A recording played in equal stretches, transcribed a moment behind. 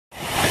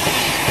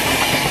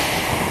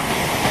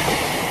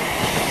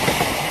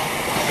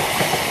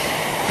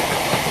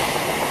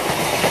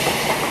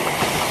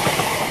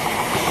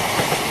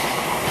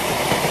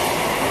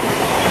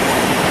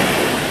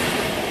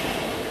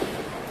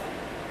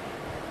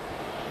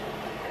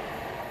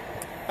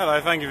Hello,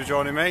 thank you for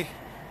joining me.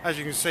 As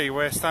you can see,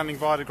 we're standing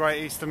by the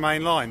Great Eastern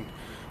Main Line.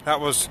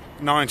 That was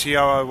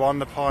 90001,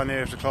 the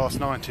pioneer of the Class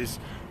 90s,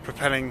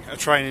 propelling a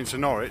train into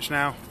Norwich.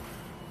 Now,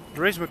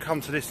 the reason we've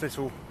come to this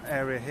little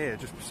area here,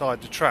 just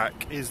beside the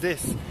track, is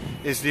this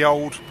is the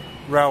old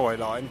railway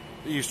line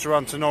that used to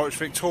run to Norwich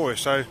Victoria.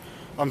 So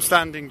I'm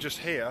standing just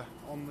here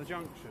on the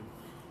junction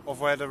of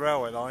where the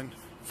railway line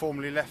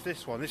formerly left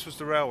this one. This was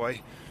the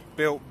railway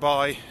built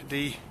by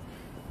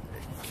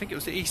I think it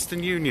was the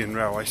Eastern Union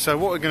Railway. So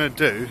what we're going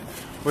to do,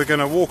 we're going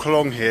to walk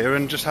along here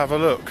and just have a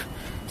look,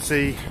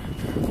 see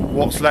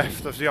what's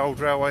left of the old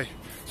railway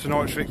to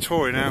Norwich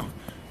Victoria. Now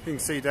you can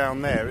see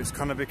down there it's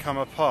kind of become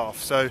a path,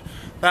 so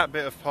that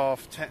bit of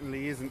path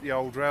technically isn't the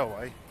old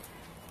railway.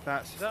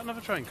 Is that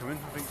another train coming?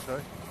 I think so.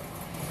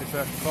 It's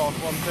a Class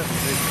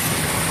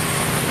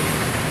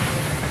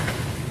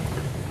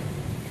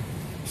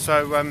 170.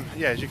 So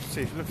yeah, as you can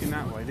see, if you're looking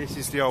that way, this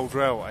is the old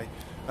railway,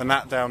 and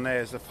that down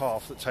there is the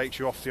path that takes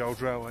you off the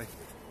old railway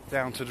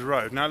down to the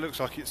road. Now it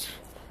looks like it's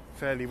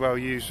fairly well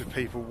used with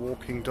people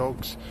walking,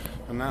 dogs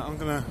and that. I'm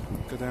going to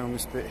go down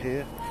this bit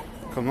here.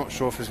 I'm not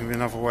sure if there's going to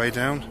be another way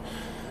down.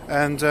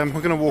 And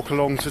we're going to walk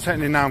along, so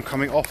technically now I'm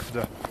coming off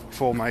the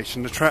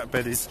formation. The track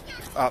bed is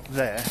up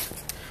there.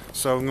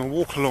 So I'm going to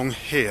walk along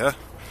here,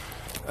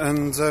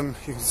 and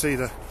you can see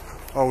the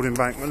old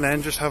embankment there,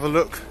 and just have a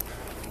look,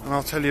 and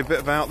I'll tell you a bit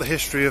about the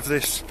history of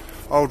this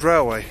old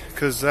railway,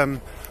 because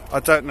I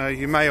don't know,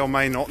 you may or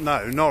may not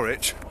know,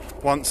 Norwich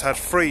once had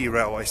 3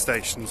 railway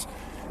stations.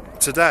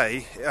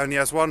 Today it only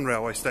has 1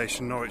 railway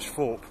station, Norwich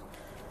Thorpe,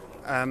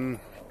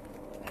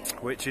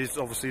 which is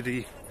obviously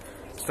the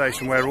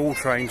station where all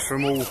trains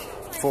from all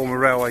former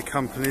railway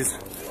companies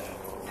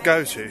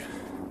go to.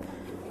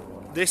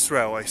 This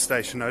railway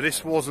station, though,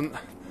 this wasn't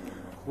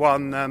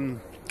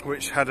one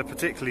which had a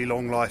particularly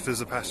long life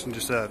as a passenger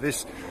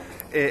service.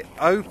 It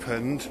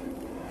opened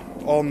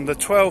on the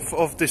 12th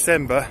of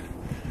December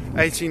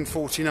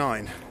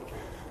 1849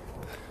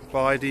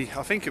 by I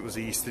think it was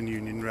the Eastern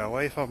Union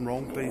Railway. If I'm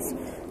wrong, please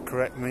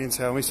correct me and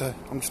tell me. So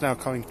I'm just now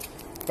coming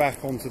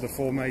back onto the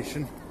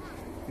formation,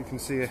 you can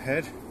see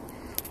ahead,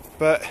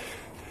 but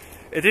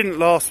it didn't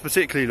last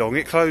particularly long.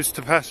 It closed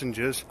to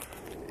passengers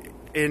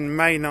in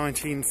May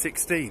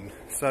 1916,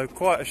 so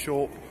quite a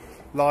short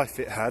life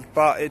it had,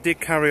 but it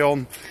did carry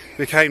on,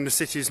 became the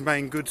city's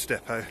main goods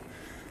depot,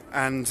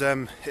 and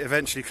it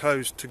eventually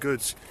closed to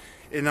goods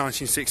in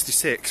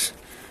 1966.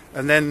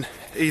 And then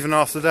even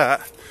after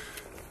that,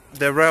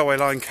 the railway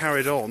line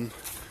carried on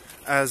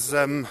as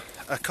a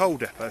coal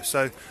depot.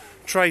 So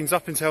trains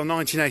up until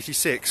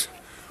 1986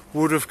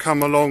 would have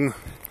come along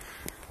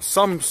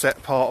some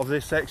set part of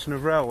this section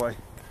of railway.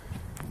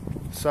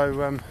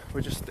 So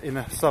we're just in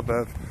a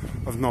suburb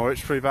of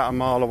Norwich, probably about a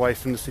mile away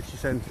from the city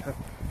centre.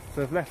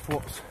 So I've left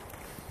what's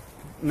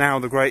now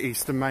the Great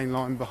Eastern Main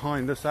Line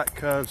behind us. That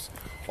curves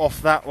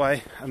off that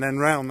way and then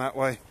round that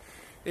way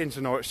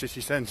into Norwich city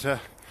centre,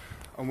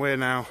 and we're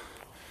now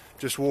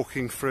just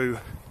walking through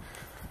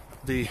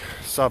the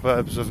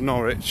suburbs of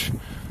Norwich,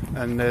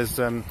 and there's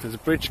a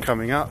bridge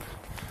coming up,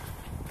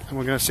 and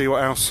we're going to see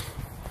what else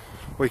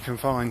we can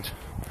find.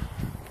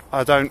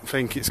 I don't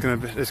think there's going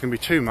to be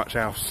too much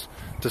else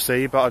to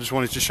see, but I just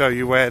wanted to show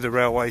you where the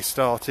railway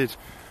started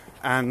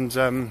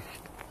and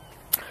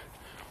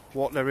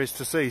what there is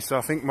to see. So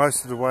I think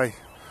most of the way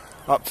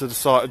up to the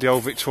site of the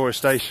old Victoria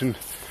station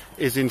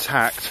is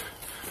intact.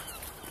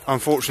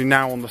 Unfortunately,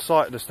 now on the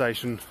site of the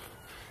station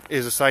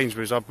is a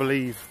Sainsbury's. I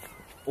believe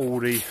all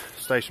the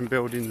station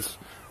buildings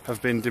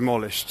have been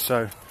demolished,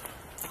 so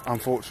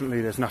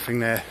unfortunately there's nothing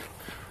there,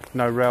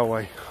 no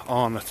railway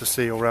armour to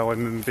see or railway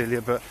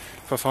memorabilia. But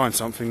if I find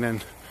something,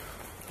 then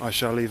I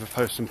shall either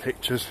post some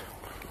pictures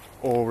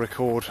or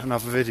record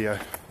another video.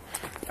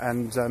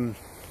 And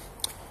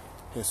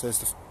yes, there's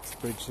the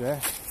bridge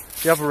there.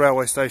 The other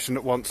railway station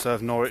that once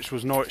served Norwich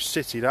was Norwich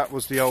City. That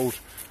was the old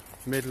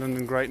Midland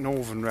and Great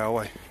Northern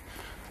Railway,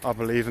 I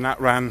believe, and that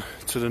ran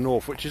to the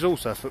north, which is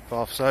also a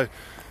footpath. So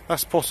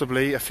that's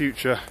possibly a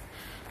future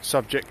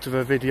subject of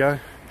a video.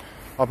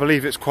 I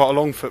believe it's quite a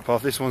long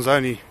footpath. This one's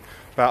only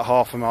about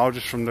half a mile,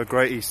 just from the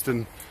Great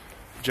Eastern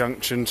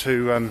junction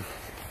to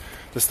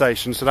the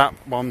station. So that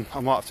one, I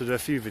might have to do a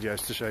few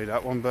videos to show you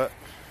that one, but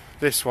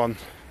this one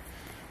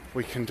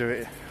we can do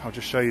it. I'll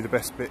just show you the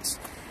best bits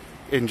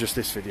in just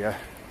this video.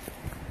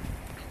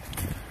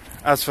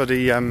 As for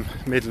the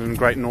Midland and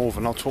Great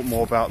Northern, I'll talk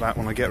more about that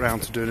when I get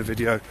round to doing a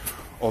video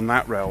on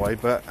that railway.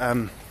 But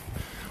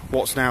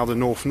what's now the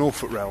North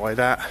Norfolk Railway,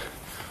 that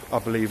I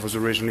believe was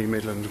originally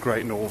Midland and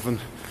Great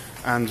Northern,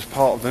 and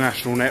part of the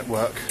national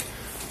network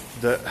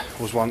that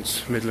was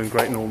once Midland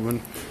Great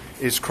Northern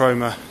is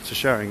Cromer to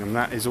Sheringham.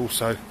 That is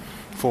also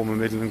former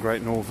Midland and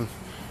Great Northern.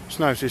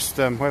 Just noticed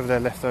whether they're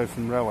left over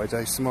from railway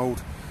days, some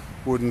old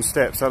wooden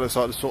steps. That looks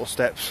like the sort of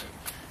steps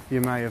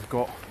you may have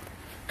got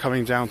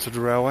coming down to the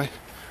railway.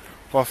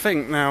 Well, I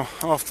think now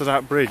after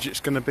that bridge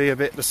it's going to be a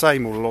bit the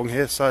same all along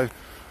here, so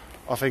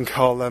I think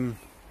I'll and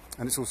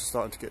it's also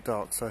starting to get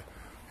dark, so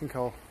I think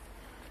I'll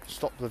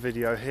stop the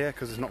video here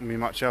because there's not going to be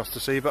much else to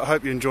see. But I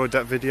hope you enjoyed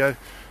that video,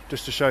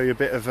 just to show you a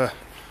bit of a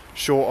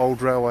short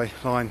old railway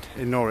line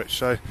in Norwich.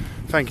 So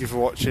thank you for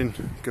watching.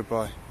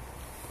 Goodbye.